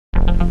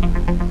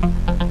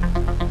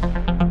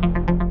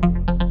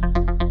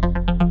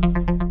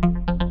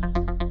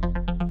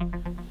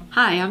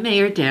Hi, I'm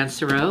Mayor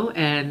Dansereau,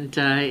 and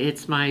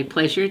it's my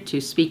pleasure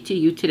to speak to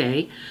you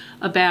today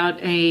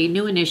about a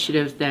new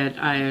initiative that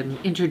I am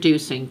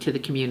introducing to the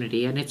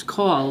community, and it's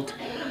called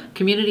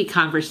Community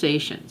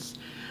Conversations.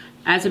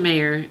 As a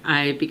mayor,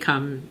 I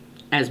become,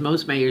 as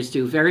most mayors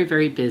do, very,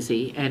 very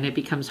busy, and it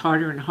becomes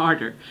harder and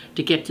harder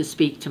to get to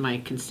speak to my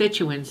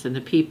constituents and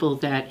the people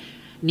that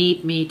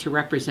need me to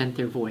represent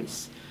their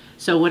voice.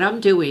 So what I'm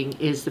doing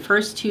is the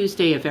first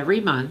Tuesday of every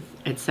month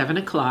at 7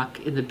 o'clock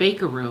in the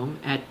Baker Room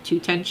at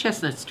 210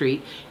 Chestnut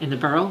Street in the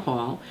Borough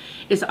Hall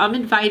is I'm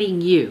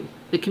inviting you,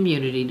 the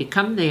community, to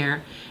come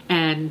there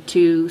and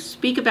to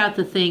speak about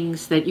the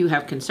things that you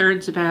have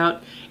concerns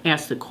about,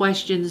 ask the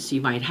questions you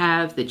might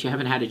have that you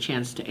haven't had a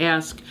chance to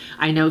ask.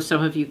 I know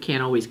some of you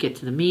can't always get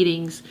to the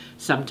meetings.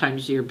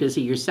 Sometimes you're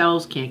busy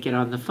yourselves, can't get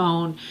on the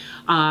phone.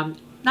 Not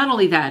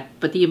only that,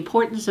 but the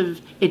importance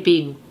of it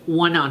being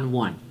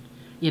one-on-one.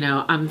 You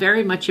know, I'm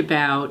very much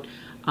about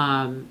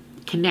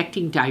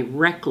connecting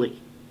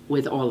directly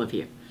with all of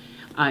you.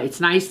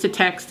 It's nice to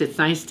text, it's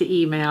nice to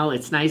email,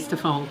 it's nice to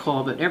phone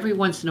call, but every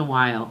once in a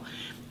while,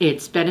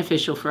 it's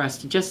beneficial for us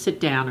to just sit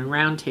down and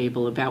round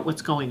table about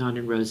what's going on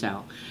in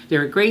Roselle.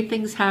 There are great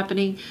things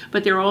happening,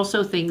 but there are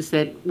also things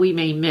that we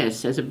may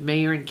miss as a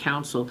mayor and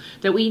council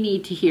that we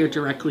need to hear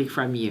directly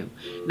from you.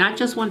 Not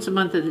just once a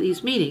month at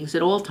these meetings,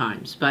 at all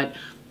times, but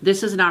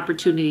this is an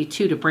opportunity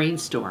too to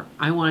brainstorm.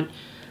 I want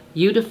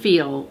you to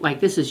feel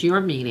like this is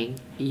your meeting,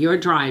 you're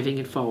driving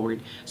it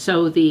forward.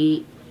 So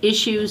the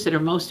issues that are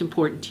most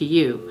important to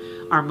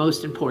you are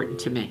most important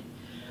to me.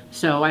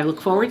 So I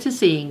look forward to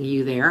seeing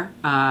you there.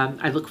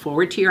 I look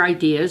forward to your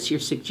ideas,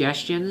 your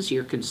suggestions,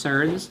 your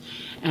concerns.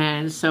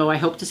 And so I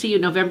hope to see you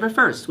November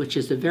 1st, which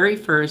is the very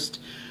first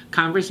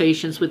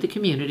Conversations with the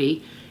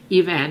Community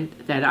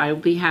event that I will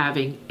be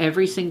having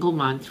every single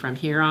month from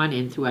here on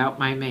in throughout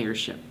my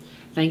mayorship.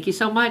 Thank you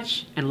so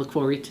much and look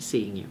forward to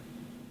seeing you.